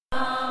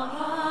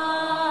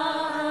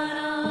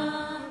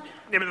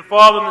In the name of the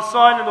Father, and the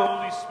Son, and the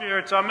Holy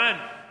Spirit. Amen.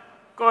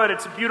 Good.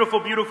 It's a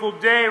beautiful, beautiful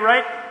day,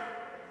 right?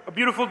 A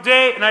beautiful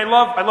day, and I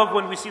love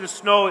when we see the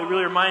snow. It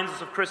really reminds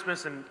us of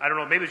Christmas, and I don't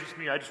know, maybe it's just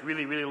me. I just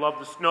really, really love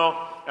the snow.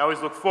 I always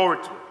look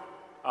forward to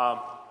it.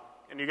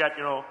 And you got,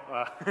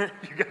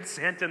 you got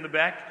Santa in the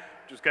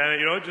back, just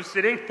kind of, just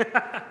sitting.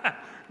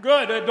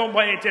 Good. Don't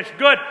pay any attention.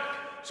 Good.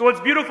 So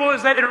what's beautiful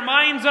is that it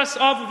reminds us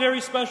of a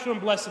very special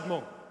and blessed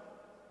moment.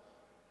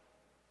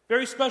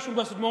 Very special and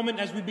blessed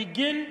moment as we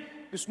begin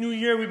this new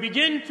year. We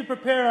begin to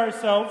prepare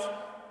ourselves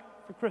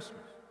for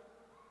Christmas.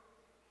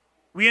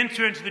 We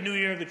enter into the new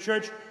year of the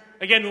church.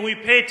 Again, when we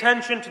pay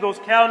attention to those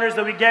calendars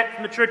that we get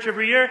from the church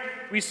every year,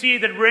 we see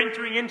that we're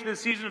entering into the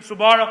season of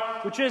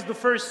Subara, which is the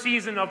first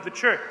season of the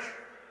church.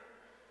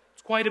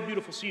 It's quite a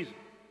beautiful season.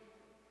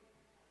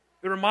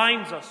 It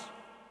reminds us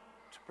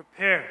to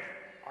prepare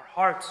our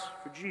hearts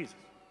for Jesus.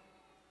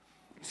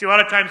 You see, a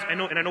lot of times, I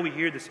know we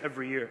hear this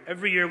every year.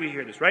 Every year we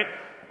hear this, right?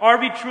 Are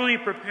we truly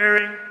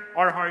preparing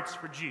our hearts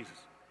for Jesus?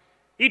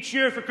 Each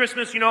year for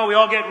Christmas, we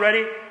all get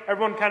ready.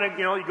 Everyone kind of,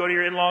 you go to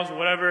your in-laws or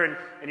whatever,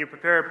 and you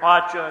prepare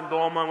pacha and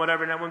dolma and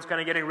whatever, and everyone's kind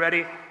of getting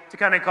ready to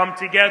kind of come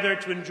together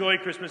to enjoy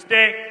Christmas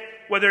Day.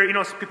 Whether,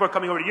 some people are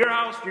coming over to your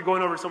house, you're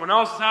going over to someone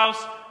else's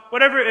house,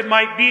 whatever it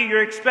might be,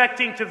 you're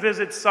expecting to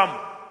visit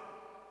someone.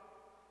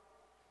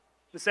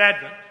 This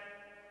Advent,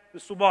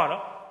 this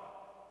Subara,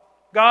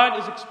 God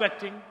is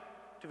expecting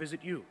to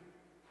visit you.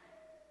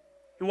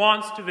 He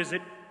wants to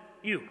visit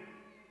you.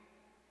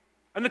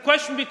 And the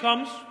question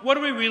becomes, what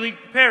are we really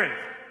preparing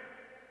for?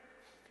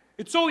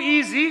 It's so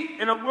easy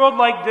in a world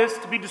like this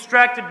to be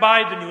distracted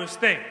by the newest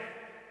thing.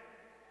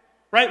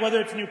 Right?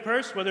 Whether it's a new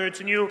purse, whether it's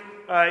a new,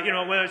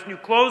 whether it's new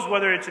clothes,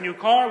 whether it's a new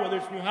car, whether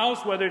it's a new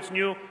house, whether it's a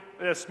new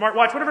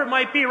smartwatch, whatever it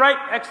might be, right?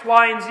 X,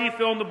 Y, and Z,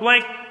 fill in the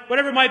blank.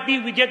 Whatever it might be,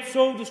 we get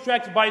so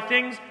distracted by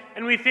things,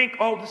 and we think,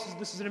 oh,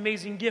 this is an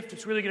amazing gift.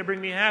 It's really going to bring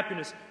me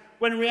happiness.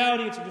 When in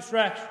reality, it's a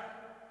distraction.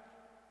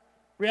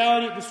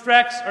 Reality, it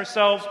distracts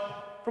ourselves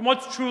from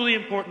what's truly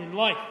important in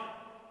life.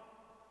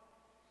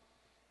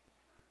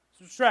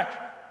 It's a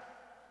distraction.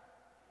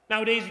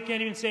 Nowadays, you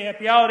can't even say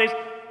Happy Holidays,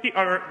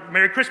 or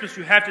Merry Christmas.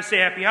 You have to say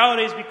Happy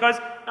Holidays because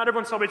not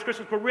everyone celebrates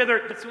Christmas, but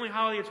rather, that's the only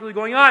holiday that's really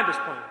going on at this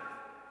point.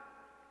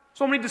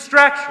 So many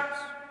distractions.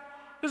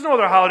 There's no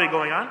other holiday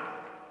going on.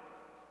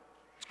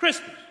 It's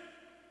Christmas.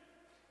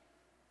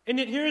 And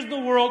yet here's the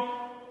world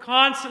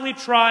constantly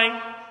trying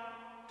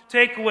to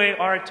take away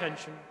our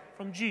attention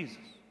from Jesus.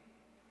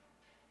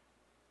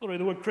 Literally,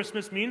 the word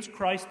Christmas means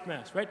Christ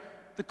Mass, right?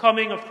 The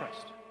coming of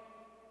Christ.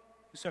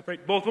 We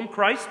separate both of them,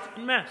 Christ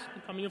and Mass,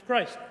 the coming of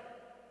Christ.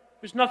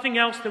 There's nothing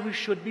else that we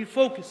should be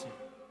focusing.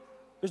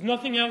 There's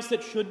nothing else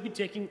that should be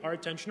taking our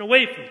attention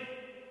away from it.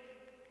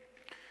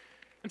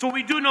 And so what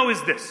we do know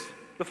is this.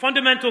 The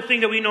fundamental thing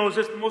that we know is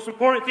this. The most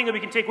important thing that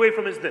we can take away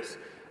from is this.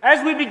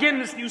 As we begin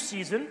this new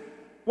season,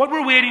 what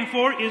we're waiting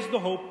for is the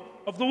hope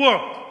of the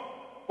world.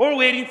 What we're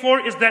waiting for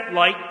is that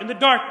light in the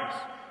darkness.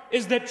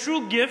 Is that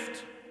true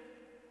gift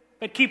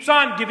that keeps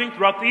on giving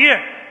throughout the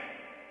year.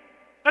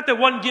 Not that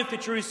one gift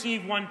that you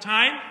receive one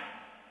time,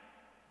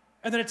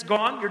 and then it's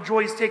gone. Your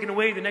joy is taken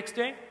away the next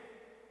day.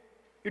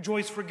 Your joy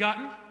is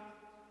forgotten.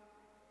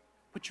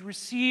 But you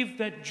receive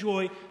that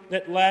joy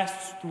that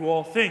lasts through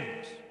all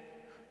things.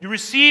 You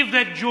receive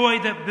that joy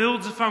that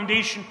builds a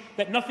foundation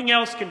that nothing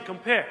else can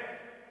compare.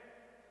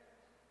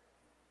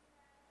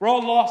 We're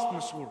all lost in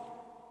this world.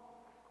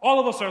 All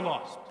of us are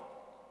lost.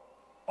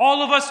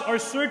 All of us are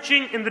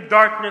searching in the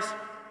darkness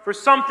for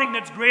something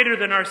that's greater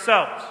than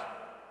ourselves.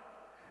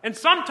 And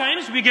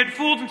sometimes we get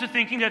fooled into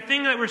thinking that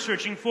thing that we're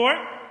searching for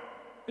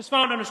is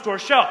found on a store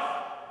shelf,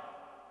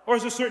 or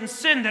is a certain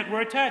sin that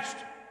we're attached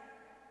to.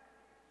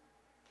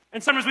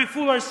 And sometimes we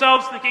fool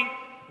ourselves thinking,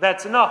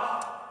 that's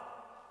enough.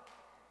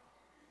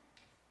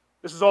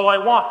 This is all I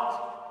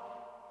want.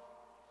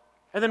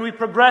 And then we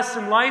progress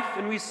in life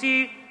and we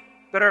see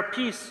that our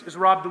peace is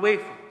robbed away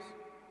from us.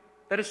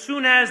 That as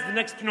soon as the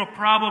next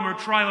problem or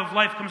trial of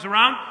life comes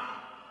around,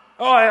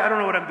 I don't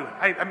know what I'm doing.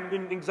 I'm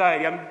in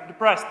anxiety. I'm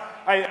depressed.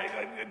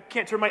 I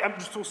can't turn I'm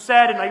just so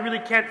sad and I really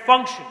can't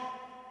function.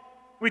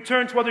 We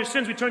turn to other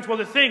sins. We turn to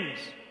other things.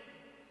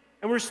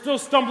 And we're still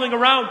stumbling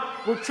around.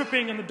 We're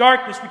tripping in the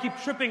darkness. We keep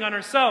tripping on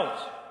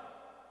ourselves.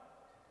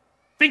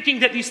 Thinking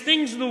that these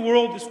things of the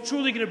world is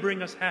truly going to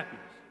bring us happiness.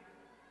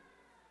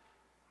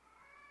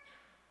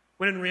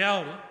 When in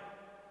reality,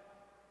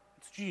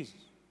 it's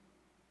Jesus.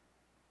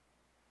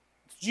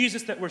 It's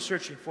Jesus that we're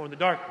searching for in the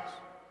darkness.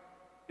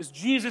 It's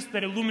Jesus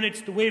that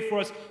illuminates the way for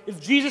us. It's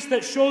Jesus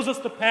that shows us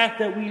the path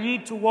that we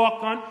need to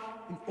walk on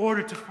in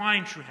order to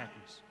find true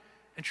happiness.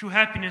 And true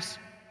happiness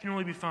can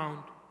only be found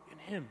in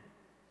Him.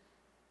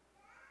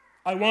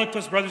 I want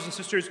us, brothers and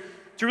sisters,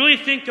 to really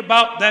think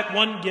about that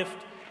one gift,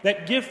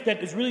 that gift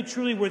that is really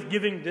truly worth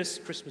giving this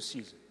Christmas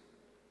season.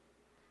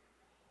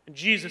 And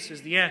Jesus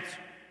is the answer.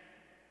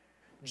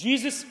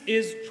 Jesus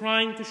is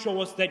trying to show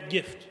us that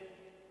gift.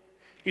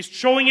 He's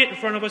showing it in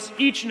front of us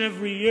each and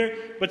every year,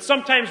 but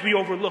sometimes we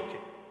overlook it.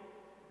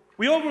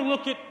 We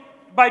overlook it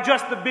by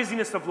just the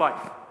busyness of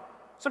life.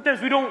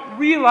 Sometimes we don't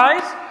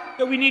realize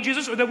that we need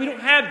Jesus or that we don't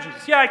have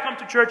Jesus. Yeah, I come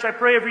to church, I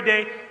pray every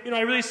day,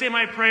 I really say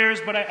my prayers,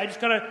 but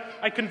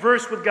I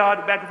converse with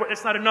God back and forth.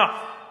 It's not enough.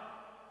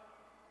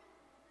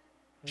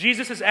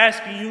 Jesus is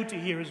asking you to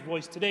hear his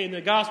voice today. In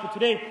the gospel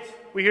today,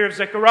 we hear of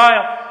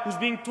Zechariah, who's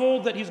being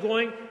told that he's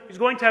going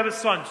to have a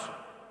son soon.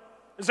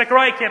 And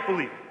Zechariah can't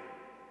believe it.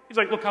 He's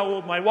like, look how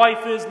old my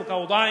wife is, look how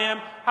old I am.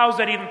 How is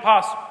that even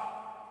possible?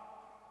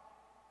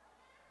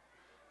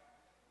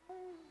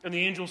 And the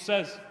angel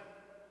says,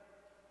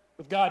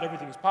 with God,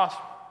 everything is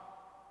possible.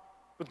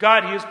 With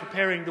God, he is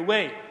preparing the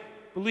way.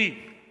 Believe.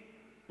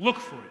 Look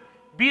for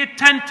it. Be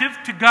attentive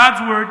to God's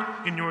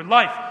word in your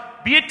life.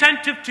 Be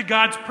attentive to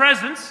God's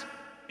presence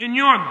in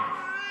your life.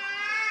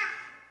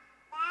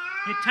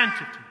 Be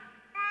attentive to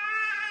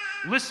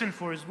it. Listen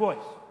for his voice.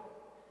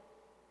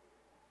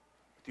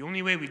 The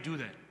only way we do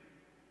that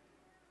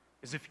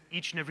is if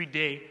each and every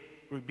day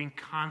we're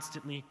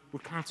constantly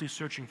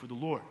searching for the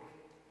Lord.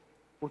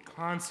 We're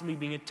constantly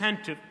being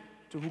attentive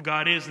to who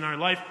God is in our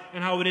life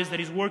and how it is that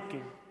he's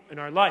working in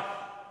our life.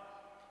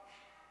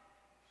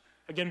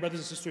 Again, brothers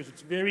and sisters,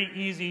 it's very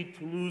easy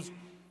to lose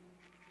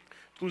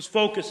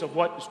focus of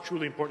what is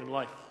truly important in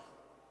life.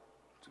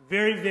 It's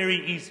very,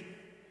 very easy.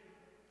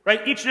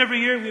 Right? Each and every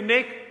year we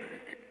make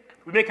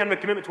kind of a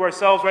commitment to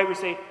ourselves, right? We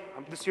say,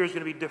 this year is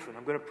going to be different.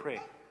 I'm going to pray.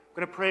 I'm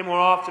going to pray more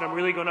often. I'm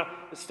really going to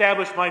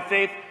establish my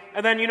faith.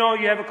 And then, you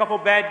have a couple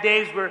bad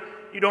days where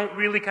you don't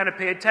really kind of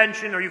pay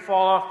attention or you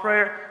fall off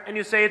prayer and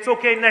you say, it's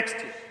okay next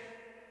year.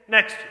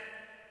 Next year.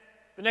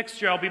 The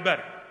next year I'll be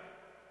better.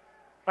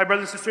 My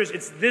brothers and sisters,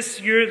 it's this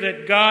year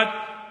that God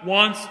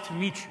wants to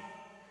meet you.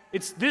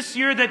 It's this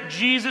year that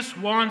Jesus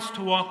wants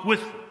to walk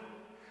with you.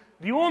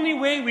 The only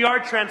way we are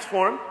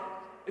transformed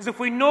is if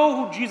we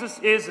know who Jesus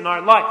is in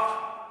our life.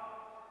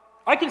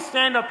 I can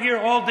stand up here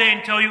all day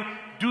and tell you,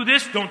 do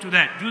this, don't do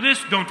that. Do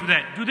this, don't do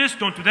that. Do this,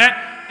 don't do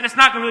that. And it's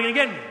not really going to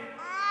get anywhere.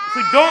 If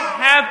we don't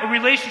have a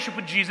relationship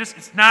with Jesus,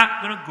 it's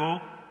not going to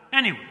go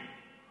anywhere.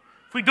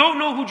 If we don't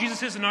know who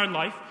Jesus is in our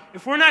life,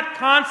 if we're not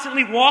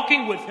constantly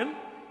walking with him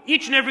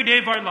each and every day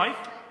of our life,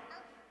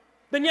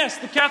 then yes,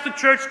 the Catholic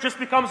Church just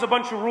becomes a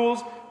bunch of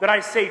rules that I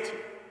say to you.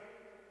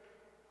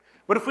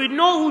 But if we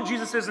know who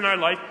Jesus is in our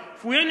life,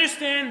 if we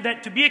understand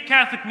that to be a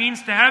Catholic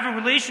means to have a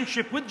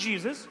relationship with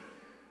Jesus,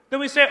 then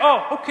we say,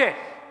 oh, okay,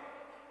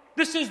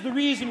 this is the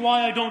reason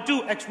why I don't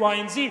do X, Y,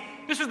 and Z.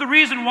 This is the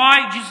reason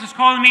why Jesus is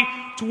calling me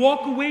to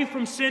walk away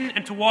from sin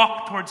and to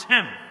walk towards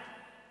him.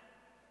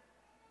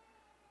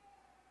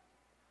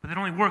 But that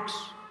only works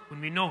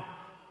when we know.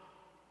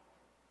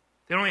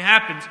 That only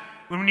happens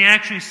when we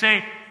actually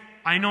say,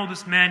 I know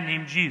this man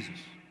named Jesus,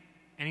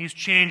 and he's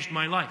changed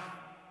my life.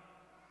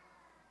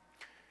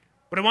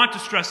 What I want to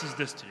stress is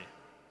this today.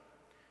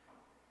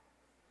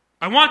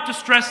 I want to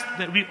stress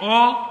that we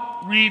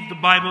all read the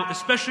Bible,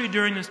 especially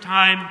during this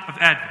time of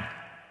Advent.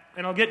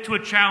 And I'll get to a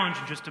challenge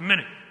in just a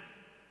minute.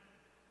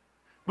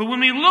 But when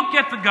we look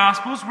at the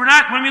Gospels,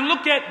 when we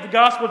look at the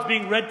Gospels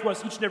being read to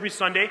us each and every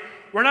Sunday,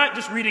 we're not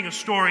just reading a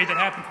story that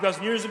happened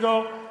 2,000 years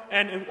ago,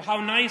 and how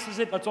nice is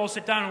it, let's all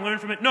sit down and learn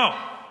from it. No.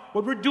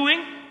 What we're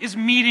doing is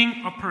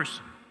meeting a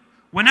person.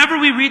 Whenever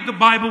we read the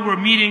Bible, we're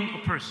meeting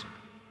a person.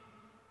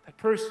 That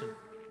person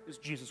is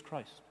Jesus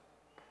Christ.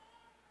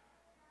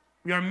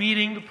 We are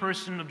meeting the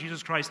person of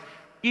Jesus Christ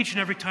each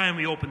and every time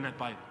we open that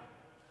Bible.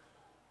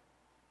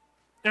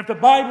 And if the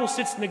Bible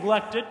sits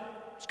neglected,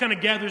 just kind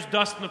of gathers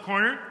dust in the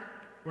corner,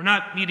 we're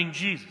not meeting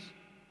Jesus.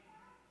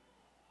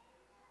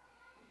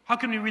 How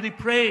can we really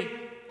pray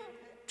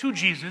to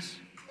Jesus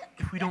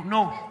if we don't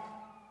know him?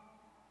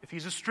 If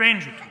he's a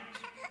stranger to us?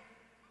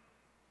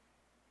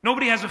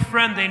 Nobody has a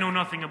friend they know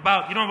nothing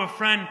about. You don't have a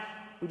friend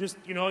who just,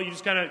 you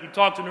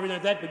talk to him and everything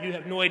like that, but you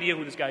have no idea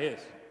who this guy is.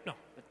 No,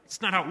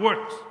 that's not how it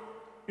works.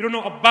 You don't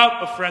know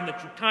about a friend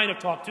that you kind of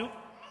talk to,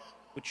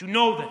 but you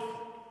know that friend.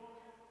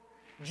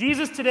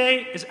 Jesus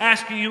today is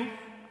asking you,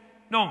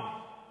 know me.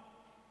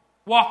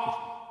 Walk with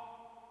me.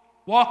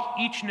 Walk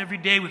each and every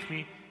day with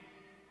me,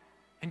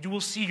 and you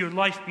will see your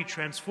life be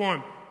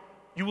transformed.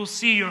 You will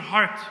see your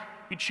heart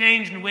be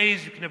changed in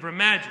ways you can never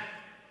imagine.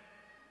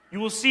 You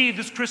will see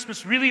this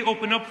Christmas really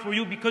open up for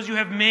you because you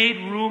have made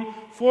room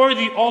for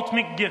the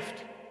ultimate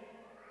gift.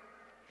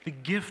 The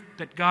gift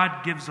that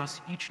God gives us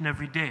each and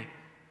every day.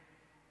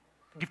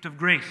 The gift of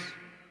grace.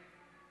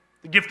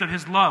 The gift of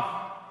his love.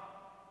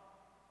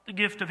 The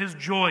gift of his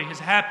joy, his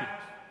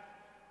happiness.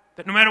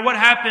 That no matter what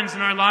happens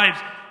in our lives,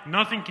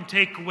 nothing can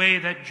take away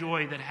that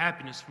joy, that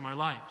happiness from our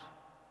lives.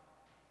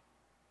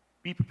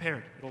 Be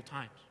prepared at all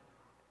times.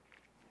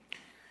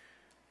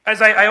 As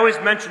I always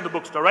mention the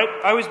bookstore, right?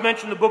 I always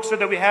mention the bookstore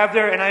that we have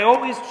there, and I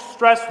always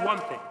stress one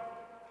thing.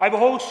 I have a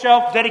whole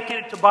shelf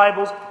dedicated to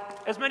Bibles.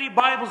 As many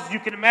Bibles as you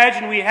can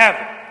imagine, we have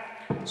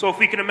it. So if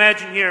we can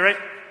imagine here, right?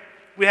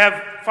 We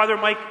have Father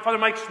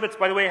Mike Schmitz,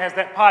 by the way, has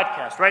that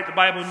podcast, right? The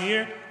Bible in the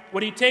Year.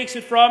 What he takes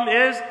it from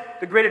is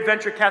the Great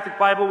Adventure Catholic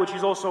Bible, which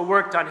he's also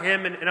worked on,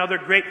 him and other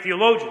great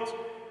theologians.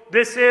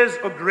 This is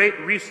a great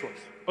resource.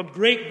 A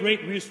great,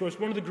 great resource.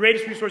 One of the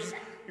greatest resources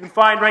you can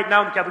find right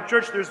now in the Catholic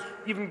Church. There's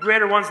even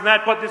greater ones than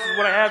that, but this is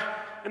what I have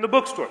in the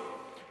bookstore.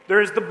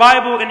 There's the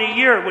Bible in a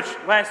year, which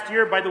last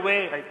year, by the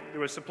way,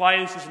 there was supply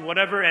issues and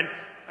whatever, and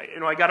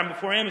I got them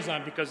before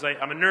Amazon because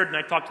I'm a nerd and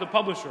I talk to the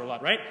publisher a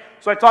lot, right?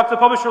 So I talked to the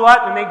publisher a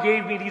lot, and they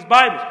gave me these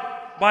Bibles.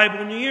 Bible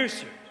in a Year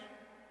series.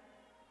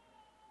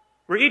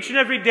 Where each and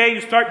every day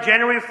you start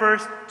January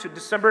 1st to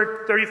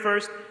December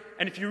 31st,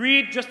 and if you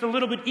read just a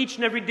little bit each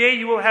and every day,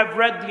 you will have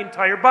read the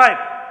entire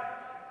Bible.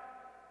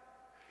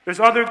 There's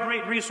other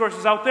great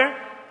resources out there.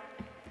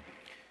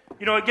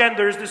 Again,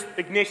 there's this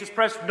Ignatius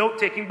Press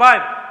note-taking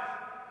Bible,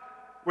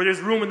 where there's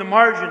room in the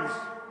margins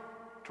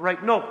to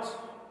write notes.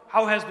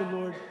 How has the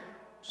Lord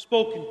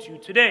spoken to you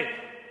today?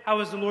 How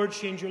has the Lord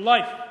changed your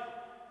life?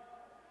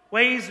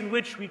 Ways in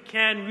which we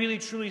can really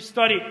truly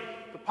study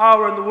the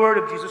power and the word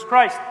of Jesus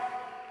Christ.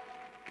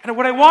 And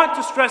what I want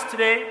to stress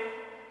today,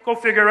 go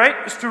figure,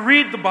 right, is to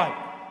read the Bible.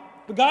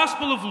 The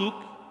Gospel of Luke,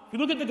 if you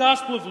look at the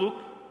Gospel of Luke,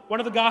 one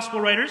of the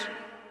Gospel writers,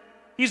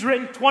 he's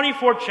written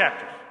 24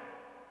 chapters.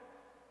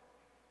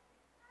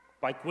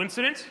 By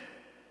coincidence,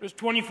 there's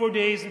 24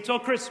 days until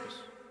Christmas.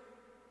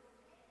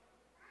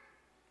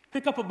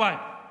 Pick up a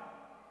Bible.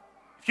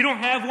 If you don't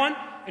have one,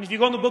 and if you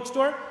go in the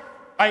bookstore,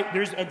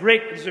 there's a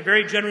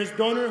very generous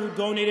donor who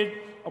donated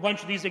a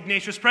bunch of these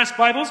Ignatius Press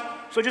Bibles.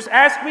 So just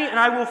ask me, and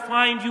I will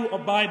find you a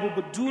Bible.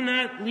 But do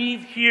not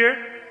leave here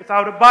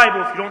without a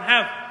Bible if you don't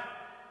have one.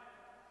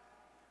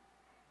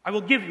 I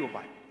will give you a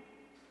Bible.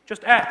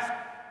 Just ask.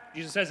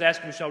 Jesus says,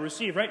 ask and you shall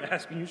receive, right?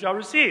 Ask and you shall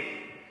receive.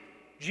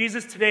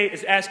 Jesus today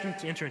is asking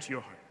to enter into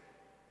your heart.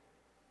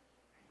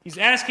 He's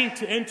asking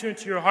to enter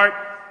into your heart.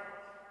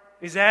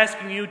 He's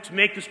asking you to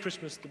make this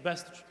Christmas the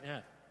best that you can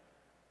have.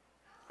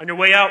 On your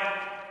way out,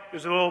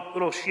 there's a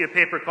little sheet of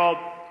paper called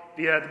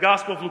the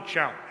Gospel of Luke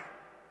Challenge.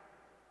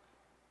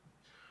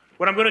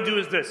 What I'm going to do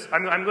is this.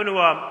 I'm going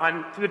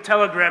to, through the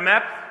Telegram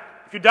app,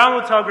 if you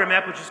download the Telegram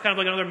app, which is kind of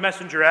like another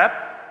messenger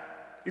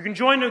app, you can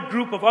join a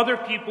group of other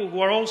people who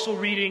are also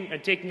reading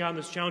and taking on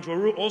this challenge, who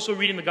are also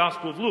reading the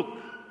Gospel of Luke.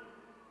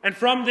 And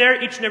from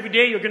there, each and every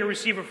day, you're going to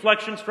receive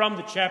reflections from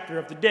the chapter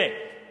of the day.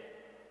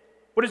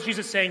 What is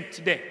Jesus saying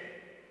today?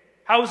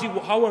 How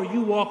are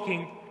you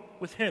walking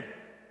with Him?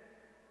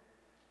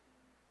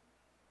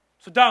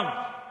 So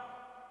download.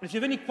 And if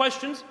you have any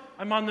questions,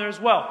 I'm on there as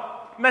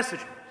well. Message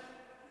me.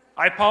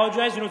 I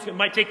apologize. It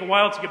might take a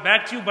while to get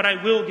back to you, but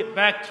I will get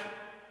back to you.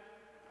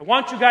 I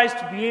want you guys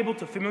to be able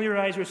to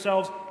familiarize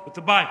yourselves with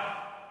the Bible.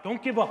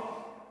 Don't give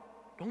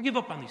up. Don't give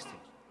up on these things.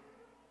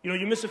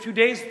 You miss a few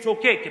days, it's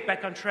okay. Get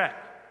back on track.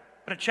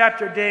 But a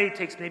chapter a day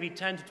takes maybe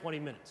 10 to 20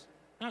 minutes.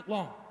 Not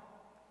long.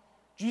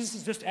 Jesus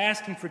is just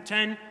asking for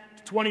 10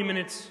 to 20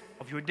 minutes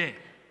of your day.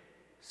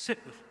 Sit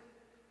with Him.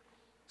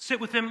 Sit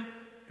with Him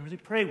and really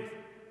pray with Him.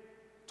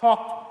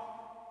 Talk to Him.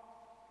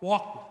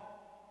 Walk with Him.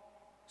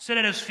 Sit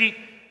at His feet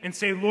and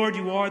say, Lord,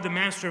 you are the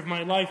master of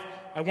my life.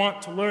 I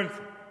want to learn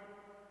from you.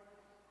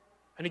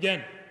 And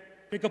again,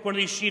 pick up one of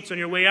these sheets on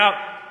your way out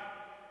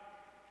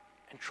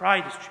and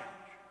try this challenge.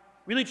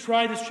 Really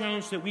try this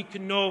challenge so that we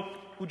can know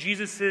who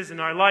Jesus is in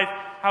our life,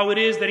 how it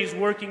is that He's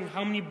working,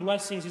 how many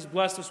blessings He's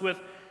blessed us with,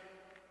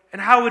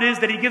 and how it is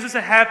that He gives us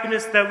a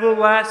happiness that will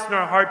last in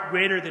our heart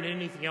greater than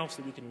anything else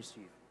that we can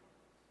receive.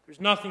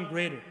 There's nothing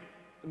greater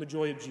than the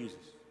joy of Jesus.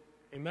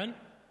 Amen?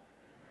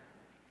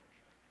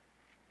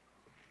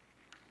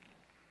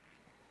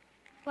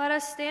 Let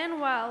us stand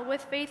well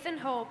with faith and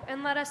hope,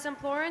 and let us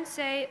implore and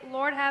say,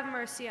 Lord, have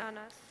mercy on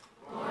us.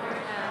 Lord,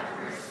 have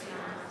mercy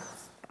on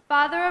us.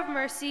 Father of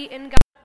mercy, in God.